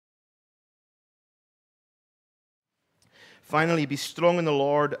Finally, be strong in the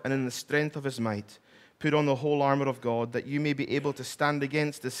Lord and in the strength of his might. Put on the whole armor of God, that you may be able to stand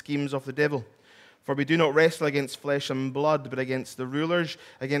against the schemes of the devil. For we do not wrestle against flesh and blood, but against the rulers,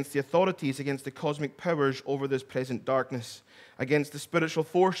 against the authorities, against the cosmic powers over this present darkness, against the spiritual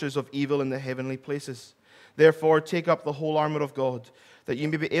forces of evil in the heavenly places. Therefore, take up the whole armor of God, that you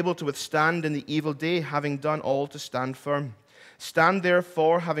may be able to withstand in the evil day, having done all to stand firm. Stand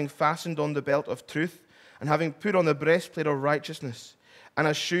therefore, having fastened on the belt of truth, and having put on the breastplate of righteousness, and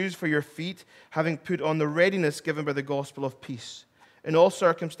as shoes for your feet, having put on the readiness given by the gospel of peace. In all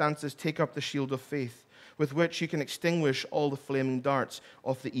circumstances, take up the shield of faith, with which you can extinguish all the flaming darts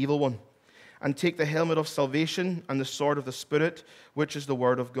of the evil one. And take the helmet of salvation and the sword of the Spirit, which is the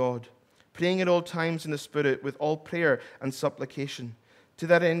word of God, praying at all times in the Spirit with all prayer and supplication. To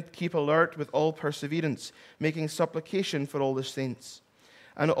that end, keep alert with all perseverance, making supplication for all the saints.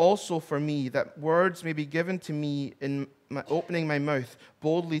 And also for me, that words may be given to me in opening my mouth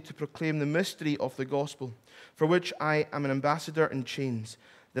boldly to proclaim the mystery of the gospel, for which I am an ambassador in chains,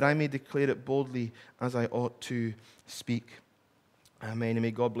 that I may declare it boldly as I ought to speak. Amen. And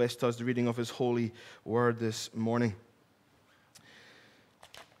may God bless to us the reading of his holy word this morning.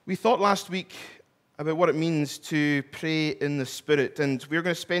 We thought last week about what it means to pray in the Spirit. And we're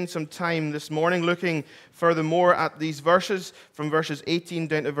going to spend some time this morning looking furthermore at these verses, from verses 18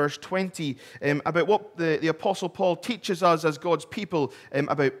 down to verse 20, about what the Apostle Paul teaches us as God's people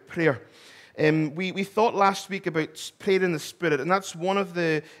about prayer. We thought last week about prayer in the Spirit, and that's one of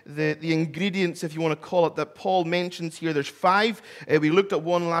the ingredients, if you want to call it, that Paul mentions here. There's 5. We looked at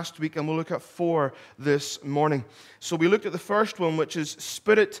 1 last week, and we'll look at 4 this morning. So we looked at the first one, which is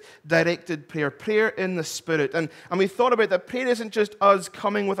Spirit-directed prayer, prayer in the Spirit. And we thought about that prayer isn't just us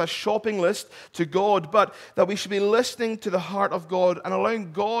coming with a shopping list to God, but that we should be listening to the heart of God and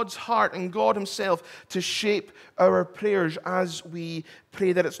allowing God's heart and God himself to shape our prayers as we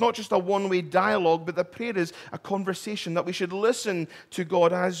pray. That it's not just a one-way dialogue, but that prayer is a conversation, that we should listen to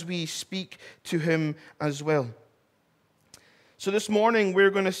God as we speak to him as well. So this morning, we're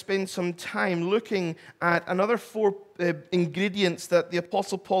going to spend some time looking at another 4 ingredients that the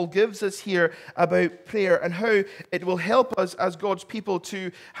Apostle Paul gives us here about prayer and how it will help us as God's people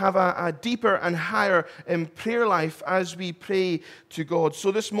to have a deeper and higher prayer life as we pray to God.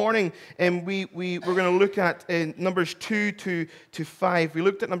 So this morning, we're going to look at Numbers 2 to 5. We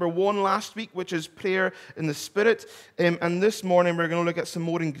looked at number 1 last week, which is prayer in the Spirit. And this morning, we're going to look at some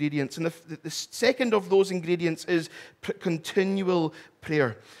more ingredients. And the second of those ingredients is continual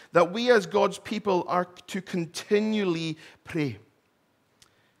prayer. That we as God's people are to continually pray.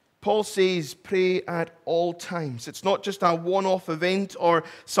 Paul says pray at all times. It's not just a one-off event or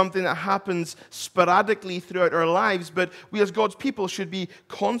something that happens sporadically throughout our lives, but we as God's people should be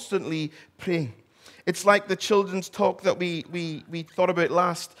constantly praying. It's like the children's talk that we thought about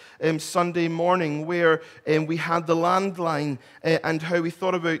last Sunday morning, where we had the landline and how we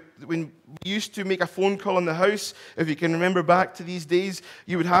thought about when we used to make a phone call in the house. If you can remember back to these days,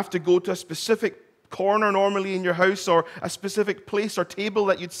 you would have to go to a specific corner normally in your house, or a specific place or table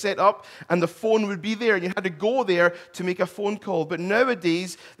that you'd set up, and the phone would be there, and you had to go there to make a phone call. But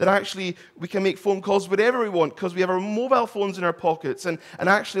nowadays, that actually we can make phone calls wherever we want, because we have our mobile phones in our pockets, and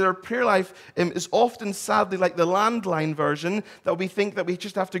actually our prayer life is often, sadly, like the landline version, that we think that we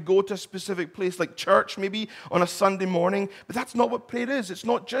just have to go to a specific place, like church maybe, on a Sunday morning. But that's not what prayer is. It's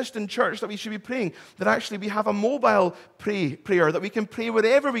not just in church that we should be praying, that actually we have a mobile prayer, that we can pray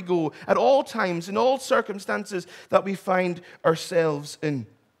wherever we go, at all times, in all circumstances that we find ourselves in.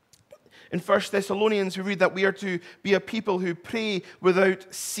 In 1 Thessalonians, we read that we are to be a people who pray without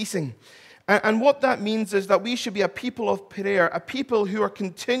ceasing. And what that means is that we should be a people of prayer, a people who are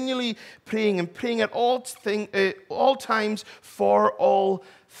continually praying and praying at all times for all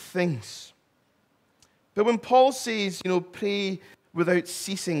things. But when Paul says, pray without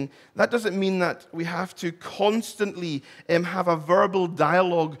ceasing, that doesn't mean that we have to constantly have a verbal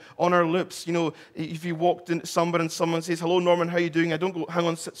dialogue on our lips. If you walked into somewhere and someone says, "Hello, Norman, how are you doing?" I don't go, "Hang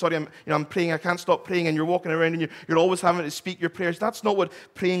on, sorry, I'm praying, I can't stop praying," and you're walking around and you're always having to speak your prayers. That's not what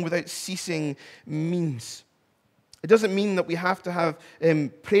praying without ceasing means. It doesn't mean that we have to have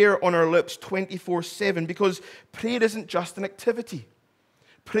prayer on our lips 24/7, because prayer isn't just an activity.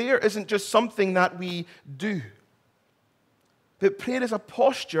 Prayer isn't just something that we do. But prayer is a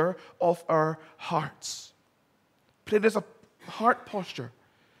posture of our hearts. Prayer is a heart posture.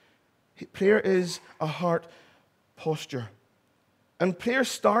 Prayer is a heart posture. And prayer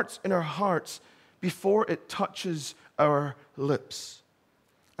starts in our hearts before it touches our lips.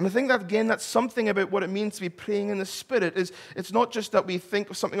 And I think that, again, that's something about what it means to be praying in the Spirit. It's not just that we think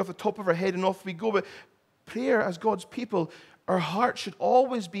of something off the top of our head and off we go, but prayer as God's people, our heart should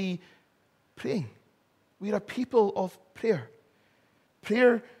always be praying. We are a people of prayer.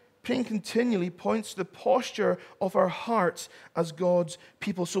 Praying continually points to the posture of our hearts as God's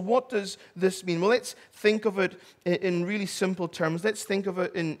people. So what does this mean? Well, let's think of it in really simple terms. Let's think of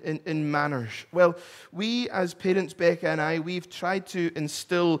it in manners. Well, we as parents, Becca and I, we've tried to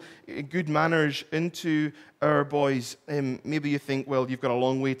instill good manners into our boys. Maybe you think, well, you've got a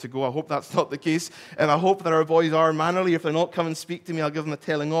long way to go. I hope that's not the case. And I hope that our boys are mannerly. If they're not, come and speak to me. I'll give them a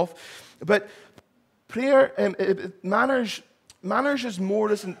telling off. But prayer, manners is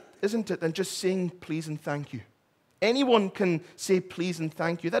more, isn't it, than just saying please and thank you. Anyone can say please and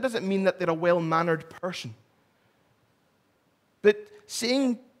thank you. That doesn't mean that they're a well-mannered person. But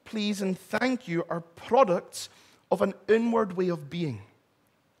saying please and thank you are products of an inward way of being.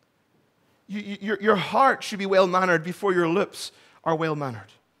 Your heart should be well-mannered before your lips are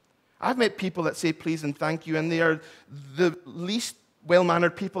well-mannered. I've met people that say please and thank you, and they are the least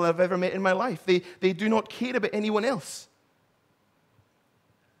well-mannered people I've ever met in my life. They do not care about anyone else.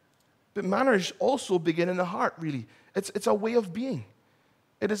 But manners also begin in the heart, really. It's a way of being.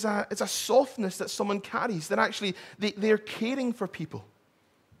 It's a softness that someone carries, that actually they're caring for people.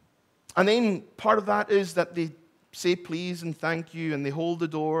 And then part of that is that they say please and thank you, and they hold the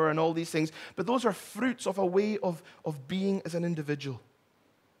door and all these things. But those are fruits of a way of being as an individual.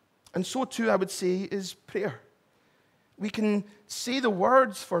 And so too, I would say, is prayer. We can say the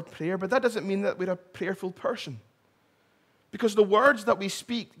words for prayer, but that doesn't mean that we're a prayerful person. Because the words that we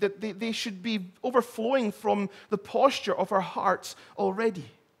speak, that they should be overflowing from the posture of our hearts already.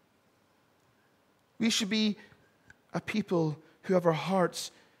 We should be a people who have our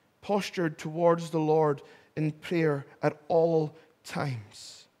hearts postured towards the Lord in prayer at all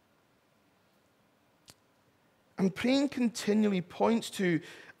times. And praying continually points to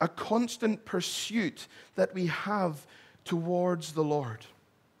a constant pursuit that we have towards the Lord.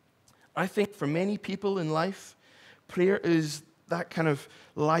 I think for many people in life, prayer is that kind of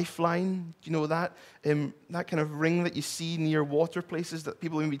lifeline, you know, that kind of ring that you see near water places that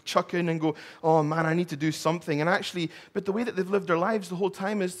people maybe chuck in and go, oh man, I need to do something. And actually, but the way that they've lived their lives the whole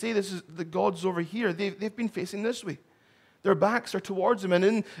time is, say this is the God's over here, they've been facing this way. Their backs are towards Him,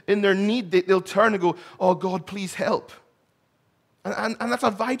 and in their need, they'll turn and go, oh God, please help. And that's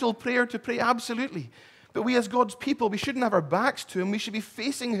a vital prayer to pray, absolutely. But we as God's people, we shouldn't have our backs to Him. We should be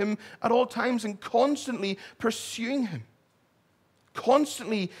facing Him at all times and constantly pursuing Him.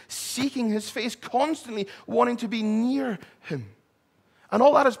 Constantly seeking His face, constantly wanting to be near Him. And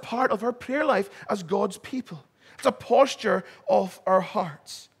all that is part of our prayer life as God's people. It's a posture of our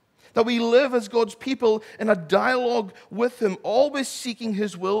hearts. That we live as God's people in a dialogue with Him, always seeking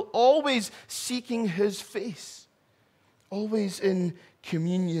His will, always seeking His face, always in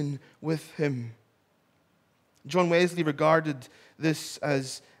communion with Him. John Wesley regarded this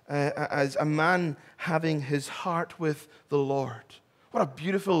as a man having his heart with the Lord. What a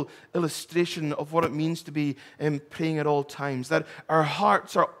beautiful illustration of what it means to be praying at all times, that our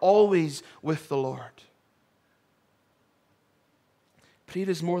hearts are always with the Lord. Prayer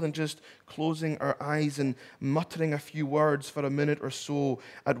is more than just closing our eyes and muttering a few words for a minute or so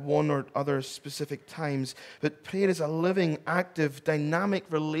at one or other specific times, but prayer is a living, active, dynamic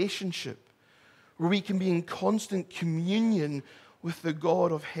relationship where we can be in constant communion with the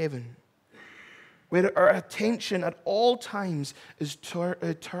God of heaven, where our attention at all times is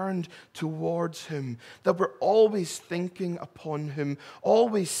turned towards Him, that we're always thinking upon Him,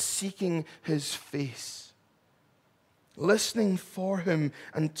 always seeking His face, listening for Him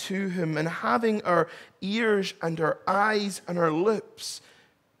and to Him, and having our ears and our eyes and our lips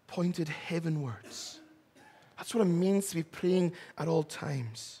pointed heavenwards. That's what it means to be praying at all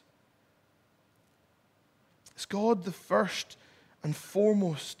times. Is God the first and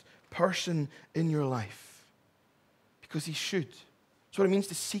foremost person in your life? Because He should. That's what it means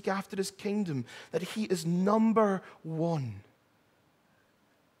to seek after His kingdom, that He is number one.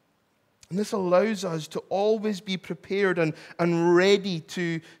 And this allows us to always be prepared and ready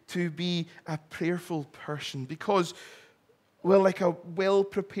to be a prayerful person. Because, well, like a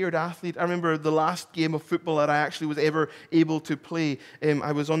well-prepared athlete, I remember the last game of football that I actually was ever able to play.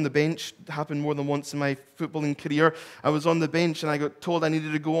 I was on the bench. It happened more than once in my footballing career. I was on the bench and I got told I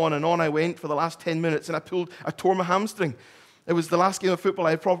needed to go on, and on I went for the last 10 minutes, and I tore my hamstring. It was the last game of football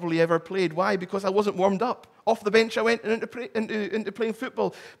I probably ever played. Why? Because I wasn't warmed up. Off the bench I went into playing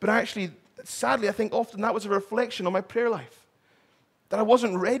football. But actually, sadly, I think often that was a reflection on my prayer life. That I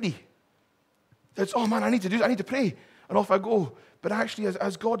wasn't ready. That's, oh man, I need to pray. And off I go. But actually,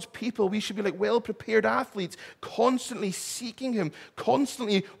 as God's people, we should be like well-prepared athletes, constantly seeking Him,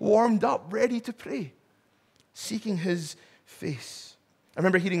 constantly warmed up, ready to pray. seeking his face. I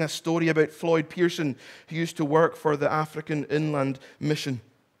remember hearing a story about Floyd Pearson, who used to work for the African Inland Mission.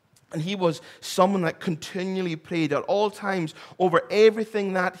 And he was someone that continually prayed at all times over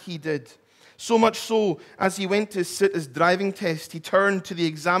everything that he did. So much so, as he went to sit his driving test, he turned to the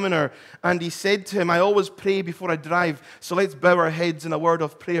examiner and he said to him, "I always pray before I drive, so let's bow our heads in a word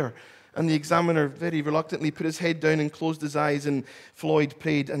of prayer." And the examiner very reluctantly put his head down and closed his eyes, and Floyd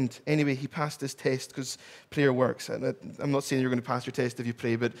prayed. And anyway, he passed his test because prayer works. And I'm not saying you're going to pass your test if you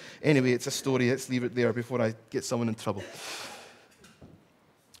pray, but anyway, it's a story. Let's leave it there before I get someone in trouble.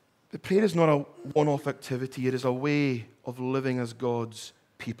 But prayer is not a one-off activity. It is a way of living as God's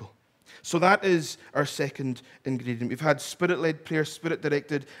people. So that is our second ingredient. We've had Spirit-led prayer,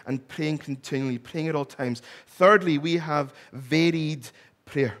 Spirit-directed, and praying continually, praying at all times. Thirdly, we have varied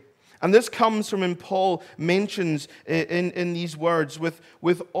prayer. And this comes from when Paul mentions in these words, with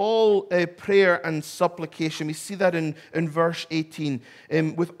all prayer and supplication. We see that in verse 18,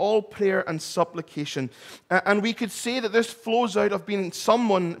 with all prayer and supplication. And we could say that this flows out of being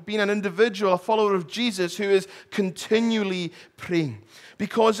an individual, a follower of Jesus, who is continually praying.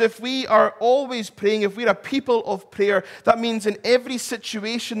 Because if we are always praying, if we're a people of prayer, that means in every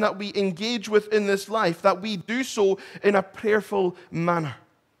situation that we engage with in this life, that we do so in a prayerful manner.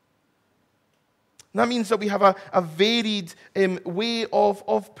 That means that we have a varied way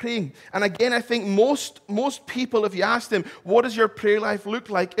of praying. And again, I think most people, if you ask them, what does your prayer life look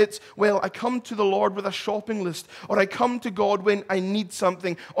like? It's, well, I come to the Lord with a shopping list, or I come to God when I need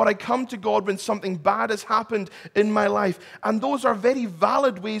something, or I come to God when something bad has happened in my life. And those are very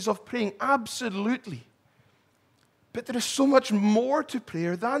valid ways of praying, absolutely. But there is so much more to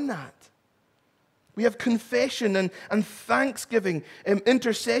prayer than that. We have confession and thanksgiving,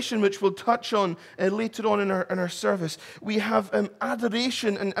 intercession, which we'll touch on later on in our service. We have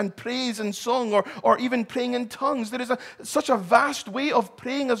adoration and praise and song, or even praying in tongues. There is such a vast way of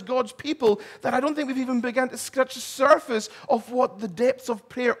praying as God's people that I don't think we've even begun to scratch the surface of what the depths of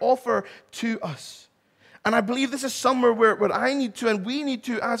prayer offer to us. And I believe this is somewhere where I need to, and we need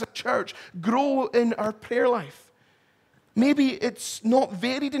to, as a church, grow in our prayer life. Maybe it's not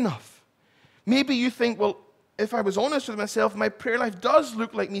varied enough. Maybe you think, well, if I was honest with myself, my prayer life does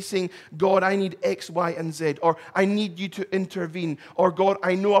look like me saying, God, I need X, Y, and Z, or I need you to intervene, or God,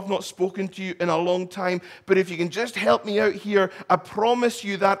 I know I've not spoken to you in a long time, but if you can just help me out here, I promise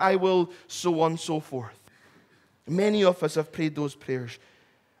you that I will, so on and so forth. Many of us have prayed those prayers.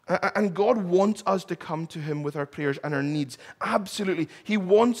 And God wants us to come to Him with our prayers and our needs. Absolutely. He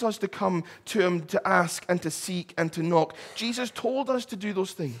wants us to come to Him to ask and to seek and to knock. Jesus told us to do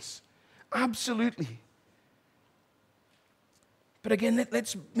those things. Absolutely. But again,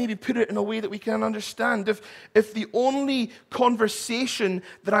 let's maybe put it in a way that we can understand. If the only conversation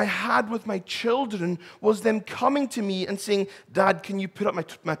that I had with my children was them coming to me and saying, Dad, can you put up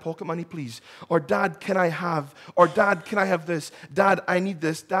my pocket money, please? Or Dad, can I have? Or Dad, can I have this? Dad, I need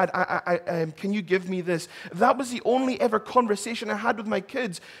this. Dad, can you give me this? If that was the only ever conversation I had with my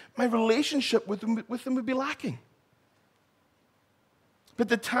kids, my relationship with them would be lacking. But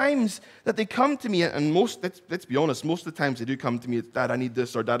the times that they come to me, and let's be honest, most of the times they do come to me, Dad, I need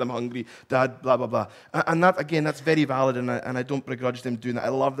this, or Dad, I'm hungry, Dad, blah, blah, blah. And that, again, that's very valid, and I don't begrudge them doing that. I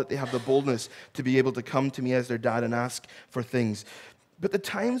love that they have the boldness to be able to come to me as their dad and ask for things. But the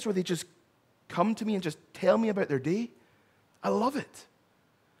times where they just come to me and just tell me about their day, I love it.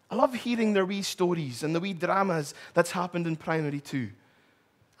 I love hearing their wee stories and the wee dramas that's happened in primary 2.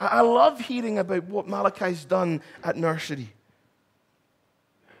 I love hearing about what Malachi's done at nursery.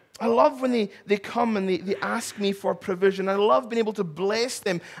 I love when they come and they ask me for provision. I love being able to bless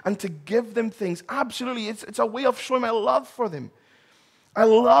them and to give them things. Absolutely, it's a way of showing my love for them. I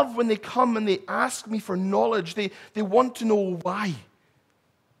love when they come and they ask me for knowledge. They want to know why.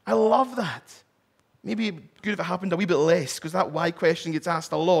 I love that. Maybe it'd be good if it happened a wee bit less, because that why question gets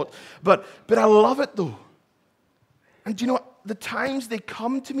asked a lot. But I love it, though. And do you know what? The times they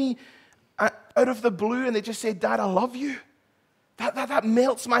come to me out of the blue and they just say, Dad, I love you. That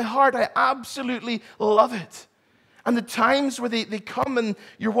melts my heart. I absolutely love it. And the times where they come and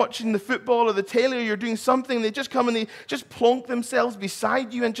you're watching the football or the telly, or you're doing something, they just come and they just plonk themselves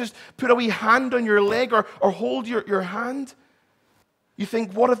beside you and just put a wee hand on your leg or hold your hand. You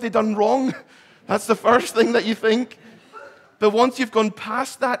think, what have they done wrong? That's the first thing that you think. But once you've gone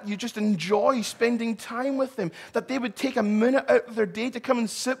past that, you just enjoy spending time with them. That they would take a minute out of their day to come and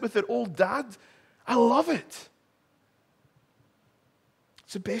sit with their old dad. I love it.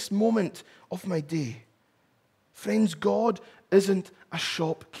 It's the best moment of my day. Friends, God isn't a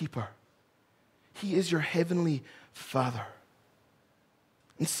shopkeeper. He is your heavenly Father.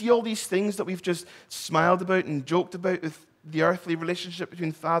 And see all these things that we've just smiled about and joked about with the earthly relationship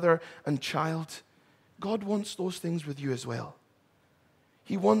between father and child? God wants those things with you as well.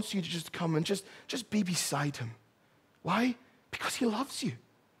 He wants you to just come and just be beside him. Why? Because he loves you.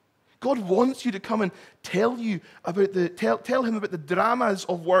 God wants you to come and tell him about the dramas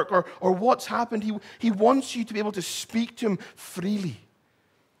of work or what's happened. He wants you to be able to speak to him freely.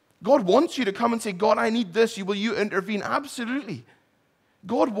 God wants you to come and say, God, I need this. Will you intervene? Absolutely.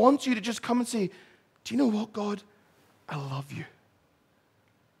 God wants you to just come and say, do you know what, God? I love you.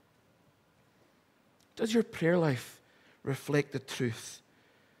 Does your prayer life reflect the truth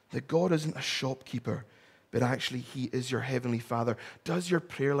that God isn't a shopkeeper, but actually he is your heavenly Father? Does your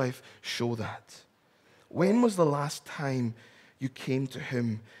prayer life show that? When was the last time you came to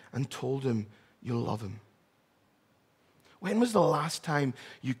him and told him you love him? When was the last time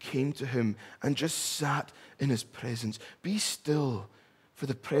you came to him and just sat in his presence? Be still for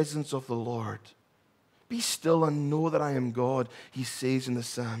the presence of the Lord. Be still and know that I am God, he says in the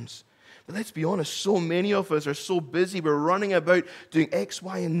Psalms. But let's be honest, so many of us are so busy, we're running about doing X,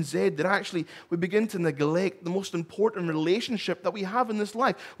 Y, and Z that actually we begin to neglect the most important relationship that we have in this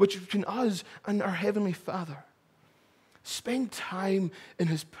life, which is between us and our Heavenly Father. Spend time in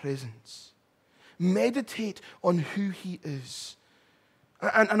his presence. Meditate on who he is.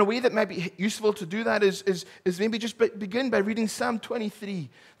 And a way that might be useful to do that is maybe just begin by reading Psalm 23.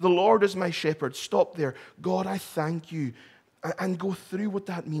 The Lord is my shepherd. Stop there. God, I thank you. And go through what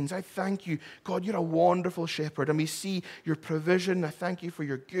that means. I thank you. God, you're a wonderful shepherd. And we see your provision. I thank you for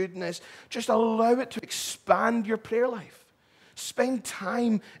your goodness. Just allow it to expand your prayer life. Spend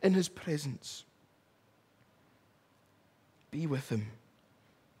time in his presence. Be with him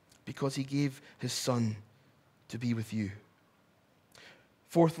because he gave his son to be with you.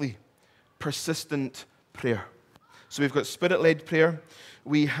 Fourthly, persistent prayer. So we've got spirit-led prayer.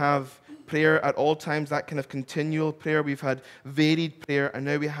 We have prayer at all times, that kind of continual prayer. We've had varied prayer, and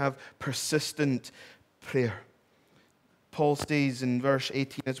now we have persistent prayer. Paul says in verse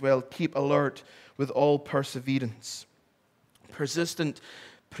 18 as well, keep alert with all perseverance. Persistent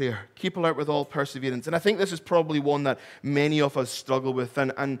prayer. Keep alert with all perseverance. And I think this is probably one that many of us struggle with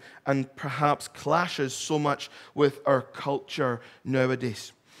and perhaps clashes so much with our culture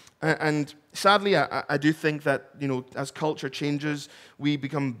nowadays. And sadly, I do think that, as culture changes, we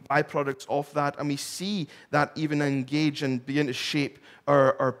become byproducts of that, and we see that even engage and begin to shape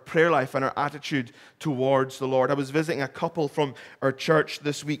our prayer life and our attitude towards the Lord. I was visiting a couple from our church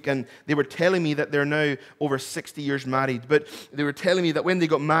this week, and they were telling me that they're now over 60 years married, but they were telling me that when they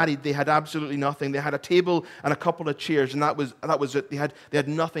got married, they had absolutely nothing. They had a table and a couple of chairs, and that was it. They had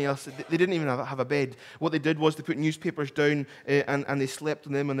nothing else. They didn't even have a bed. What they did was they put newspapers down, and they slept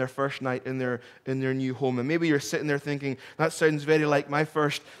on them on their first night in their new home. And maybe you're sitting there thinking, that sounds very like my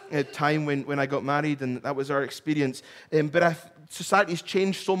first time when I got married, and that was our experience. But society's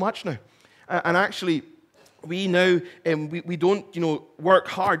changed so much now. And actually, we now, we don't, work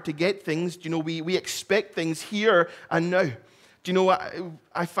hard to get things. We expect things here and now. Do you know what?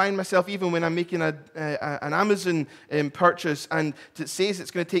 I find myself, even when I'm making an Amazon purchase and it says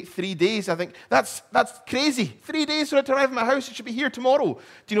it's going to take 3 days, I think, that's crazy. 3 days for it to arrive at my house. It should be here tomorrow.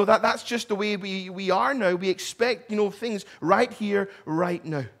 Do you know that's just the way we are now. We expect, things right here, right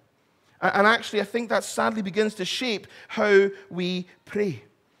now. And actually, I think that sadly begins to shape how we pray.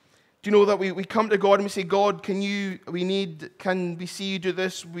 Do you know that we come to God and we say, God, can we see you do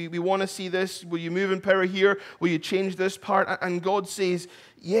this? We want to see this. Will you move in power here? Will you change this part? And God says,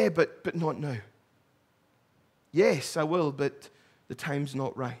 yeah, but not now. Yes, I will, but the time's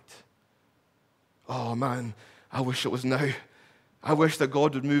not right. Oh man, I wish it was now. I wish that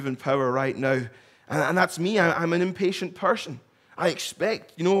God would move in power right now. And that's me. I'm an impatient person. I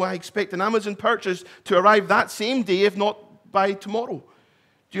expect an Amazon purchase to arrive that same day, if not by tomorrow.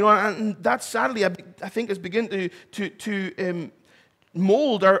 Do you know? And that sadly, I think, has begun to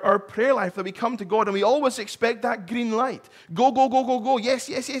mold our prayer life, that we come to God and we always expect that green light. Go, go, go, go, go. Yes,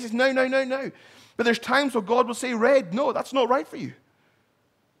 yes, yes. It's now, now, now, now. But there's times where God will say, red, no, that's not right for you.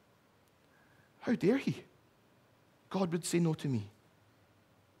 How dare he? God would say no to me.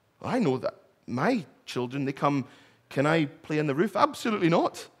 Well, I know that my children, they come, can I play on the roof? Absolutely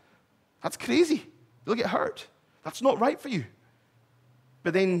not. That's crazy. They'll get hurt. That's not right for you.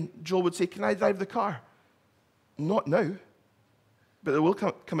 But then Joel would say, can I drive the car? Not now. But there will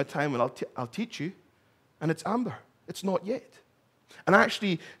come a time when I'll teach you. And it's Amber. It's not yet. And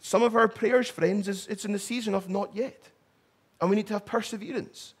actually, some of our prayers, friends, it's in the season of not yet. And we need to have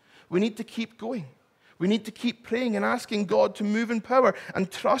perseverance. We need to keep going. We need to keep praying and asking God to move in power and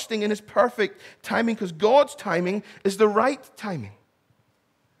trusting in his perfect timing, because God's timing is the right timing.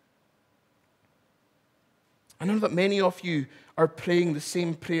 I know that many of you are praying the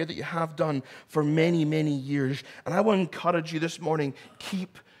same prayer that you have done for many, many years. And I want to encourage you this morning,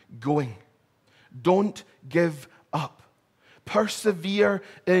 keep going. Don't give up. Persevere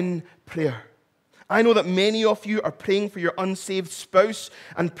in prayer. I know that many of you are praying for your unsaved spouse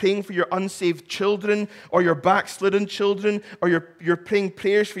and praying for your unsaved children or your backslidden children, or you're praying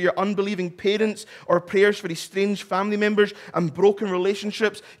prayers for your unbelieving parents or prayers for estranged family members and broken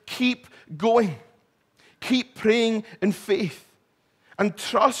relationships. Keep going. Keep praying in faith and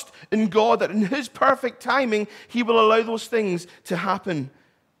trust in God that in His perfect timing, He will allow those things to happen.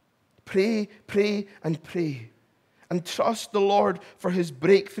 Pray, pray, and pray. And trust the Lord for His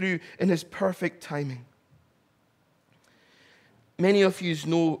breakthrough in His perfect timing. Many of you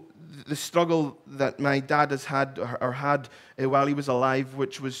know the struggle that my dad has had while he was alive,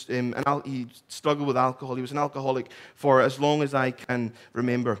 which was he struggled with alcohol. He was an alcoholic for as long as I can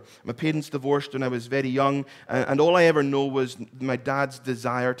remember. My parents divorced when I was very young, and all I ever know was my dad's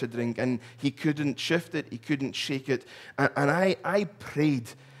desire to drink, and he couldn't shift it, he couldn't shake it. And I prayed,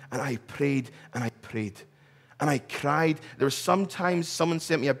 and I prayed, and I prayed. And I cried. There was sometimes someone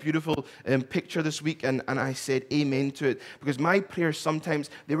sent me a beautiful picture this week, and I said amen to it. Because my prayers sometimes,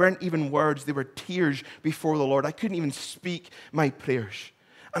 they weren't even words, they were tears before the Lord. I couldn't even speak my prayers.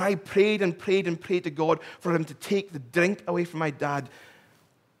 And I prayed and prayed and prayed to God for Him to take the drink away from my dad.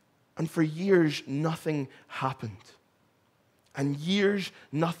 And for years, nothing happened. And years,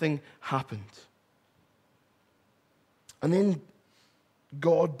 nothing happened. And then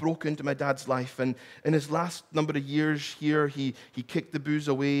God broke into my dad's life, and in his last number of years here, he kicked the booze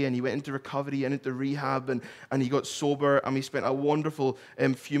away, and he went into recovery and into rehab, and he got sober, and we spent a wonderful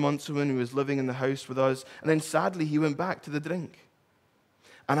few months when he was living in the house with us. And then sadly, he went back to the drink.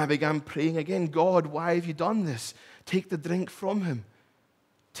 And I began praying again, God, why have you done this? Take the drink from him.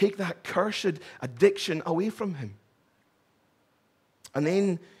 Take that cursed addiction away from him. And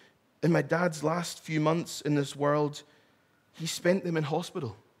then in my dad's last few months in this world, he spent them in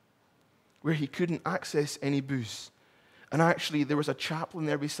hospital where he couldn't access any booze. And actually, there was a chaplain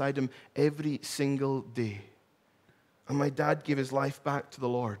there beside him every single day. And my dad gave his life back to the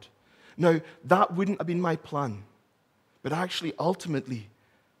Lord. Now, that wouldn't have been my plan. But actually, ultimately,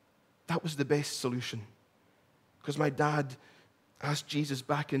 that was the best solution. Because my dad asked Jesus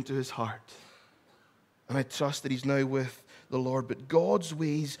back into his heart. And I trust that he's now with the Lord. But God's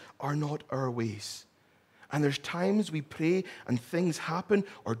ways are not our ways. And there's times we pray and things happen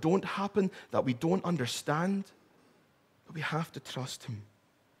or don't happen that we don't understand. But we have to trust Him.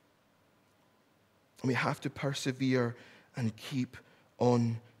 And we have to persevere and keep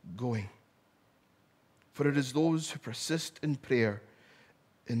on going. For it is those who persist in prayer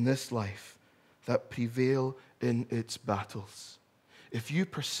in this life that prevail in its battles. If you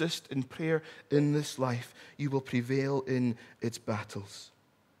persist in prayer in this life, you will prevail in its battles.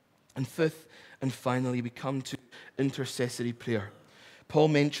 And fifth, and finally, we come to intercessory prayer. Paul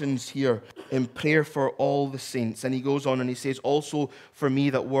mentions here in prayer for all the saints, and he goes on and he says, also for me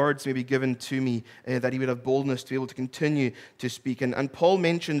that words may be given to me, that he would have boldness to be able to continue to speak. And Paul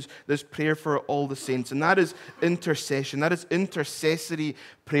mentions this prayer for all the saints, and that is intercession, that is intercessory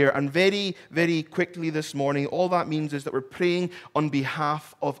prayer. And very, very quickly this morning, all that means is that we're praying on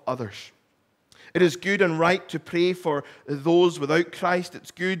behalf of others. It is good and right to pray for those without Christ. It's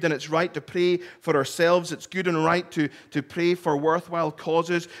good and it's right to pray for ourselves. It's good and right to pray for worthwhile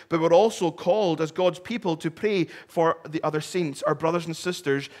causes. But we're also called as God's people to pray for the other saints, our brothers and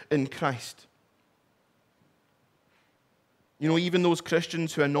sisters in Christ. You know, even those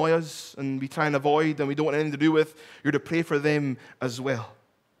Christians who annoy us and we try and avoid and we don't want anything to do with, you're to pray for them as well.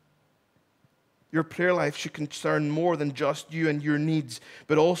 Your prayer life should concern more than just you and your needs,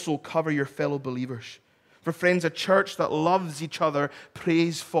 but also cover your fellow believers. For friends, a church that loves each other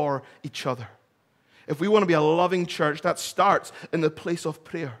prays for each other. If we want to be a loving church, that starts in the place of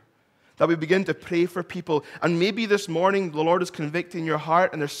prayer. That we begin to pray for people. And maybe this morning the Lord is convicting your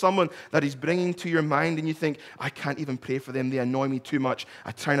heart and there's someone that He's bringing to your mind and you think, I can't even pray for them. They annoy me too much.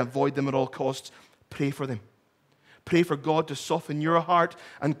 I try and avoid them at all costs. Pray for them. Pray for God to soften your heart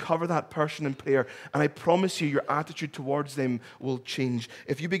and cover that person in prayer. And I promise you, your attitude towards them will change.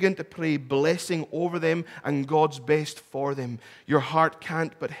 If you begin to pray blessing over them and God's best for them, your heart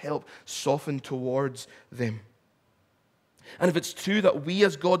can't but help soften towards them. And if it's true that we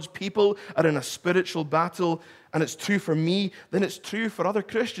as God's people are in a spiritual battle, and it's true for me, then it's true for other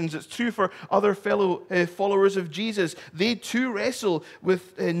Christians. It's true for other fellow followers of Jesus. They too wrestle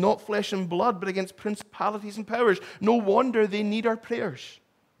with not flesh and blood, but against principalities and powers. No wonder they need our prayers.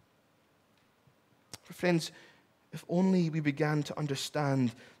 For friends, if only we began to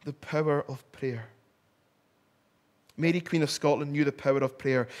understand the power of prayer. Mary, Queen of Scotland, knew the power of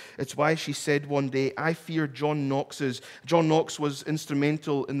prayer. It's why she said one day, I fear John Knox's. John Knox was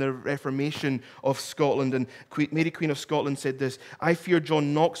instrumental in the Reformation of Scotland. And Mary, Queen of Scotland, said this, I fear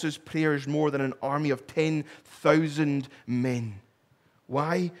John Knox's prayers more than an army of 10,000 men.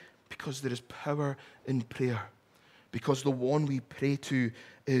 Why? Because there is power in prayer. Because the one we pray to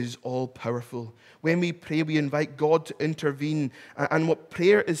is all-powerful. When we pray, we invite God to intervene. And what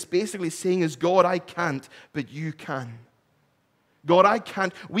prayer is basically saying is, God, I can't, but you can. God, I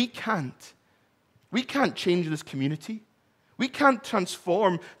can't. We can't. We can't change this community. We can't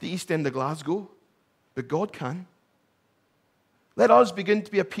transform the East End of Glasgow, but God can. Let us begin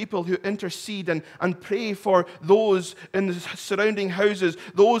to be a people who intercede and pray for those in the surrounding houses,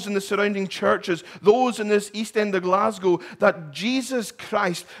 those in the surrounding churches, those in this East End of Glasgow, that Jesus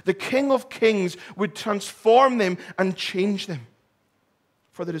Christ, the King of Kings, would transform them and change them.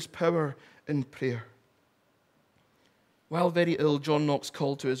 For there is power in prayer. While very ill, John Knox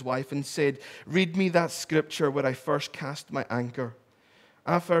called to his wife and said, read me that scripture where I first cast my anchor.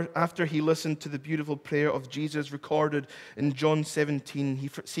 After he listened to the beautiful prayer of Jesus recorded in John 17,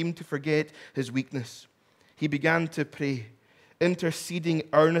 he seemed to forget his weakness. He began to pray, interceding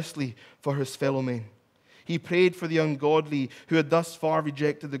earnestly for his fellow men. He prayed for the ungodly who had thus far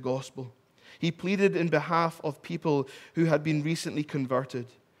rejected the gospel. He pleaded in behalf of people who had been recently converted.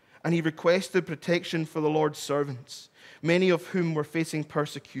 And he requested protection for the Lord's servants, many of whom were facing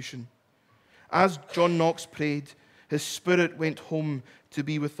persecution. As John Knox prayed, his spirit went home to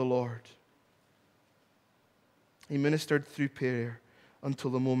be with the Lord. He ministered through prayer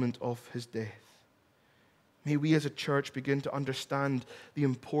until the moment of his death. May we as a church begin to understand the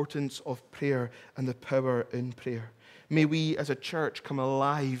importance of prayer and the power in prayer. May we as a church come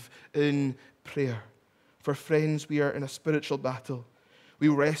alive in prayer. For friends, we are in a spiritual battle. We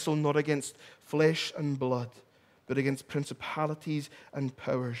wrestle not against flesh and blood, but against principalities and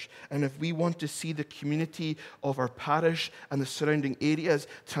powers. And if we want to see the community of our parish and the surrounding areas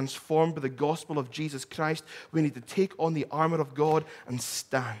transformed by the gospel of Jesus Christ, we need to take on the armor of God and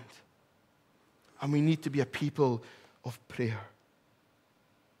stand. And we need to be a people of prayer.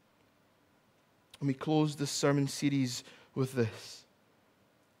 And we close this sermon series with this.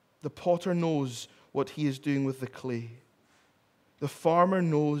 The potter knows what he is doing with the clay. The farmer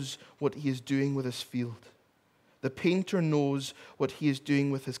knows what he is doing with his field. The painter knows what he is doing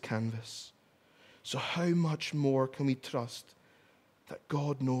with his canvas. So how much more can we trust that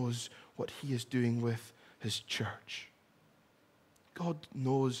God knows what he is doing with his church? God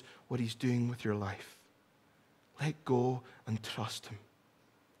knows what he's doing with your life. Let go and trust him,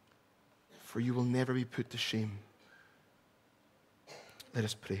 for you will never be put to shame. Let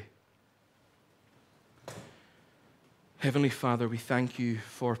us pray. Heavenly Father, we thank you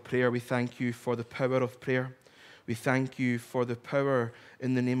for prayer. We thank you for the power of prayer. We thank you for the power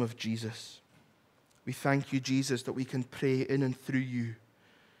in the name of Jesus. We thank you, Jesus, that we can pray in and through you,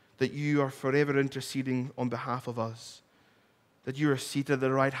 that you are forever interceding on behalf of us, that you are seated at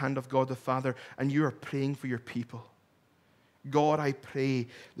the right hand of God the Father, and you are praying for your people. God, I pray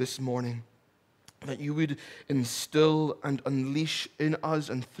this morning that you would instill and unleash in us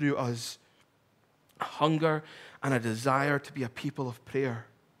and through us a hunger and a desire to be a people of prayer,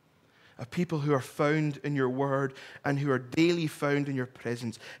 a people who are found in your word and who are daily found in your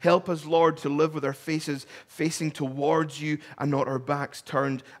presence. Help us, Lord, to live with our faces facing towards you and not our backs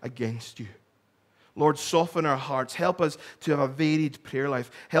turned against you. Lord, soften our hearts. Help us to have a varied prayer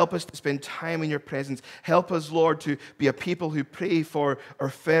life. Help us to spend time in your presence. Help us, Lord, to be a people who pray for our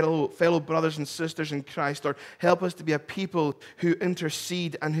fellow brothers and sisters in Christ. Lord, help us to be a people who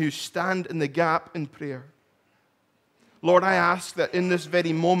intercede and who stand in the gap in prayer. Lord, I ask that in this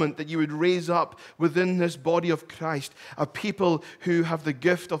very moment that you would raise up within this body of Christ a people who have the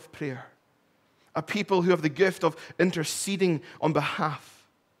gift of prayer, a people who have the gift of interceding on behalf.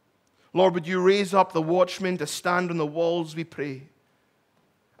 Lord, would you raise up the watchmen to stand on the walls, we pray.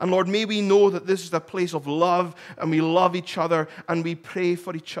 And Lord, may we know that this is a place of love, and we love each other, and we pray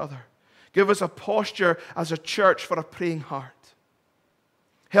for each other. Give us a posture as a church for a praying heart.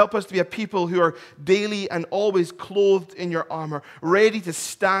 Help us to be a people who are daily and always clothed in your armor, ready to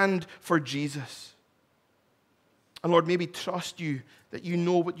stand for Jesus. And Lord, may we trust you that you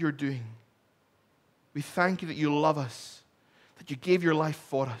know what you're doing. We thank you that you love us, that you gave your life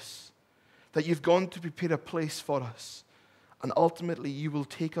for us, that you've gone to prepare a place for us, and ultimately you will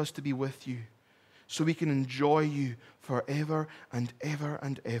take us to be with you so we can enjoy you forever and ever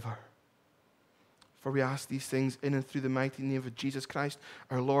and ever. For we ask these things in and through the mighty name of Jesus Christ,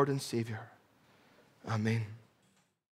 our Lord and Savior. Amen.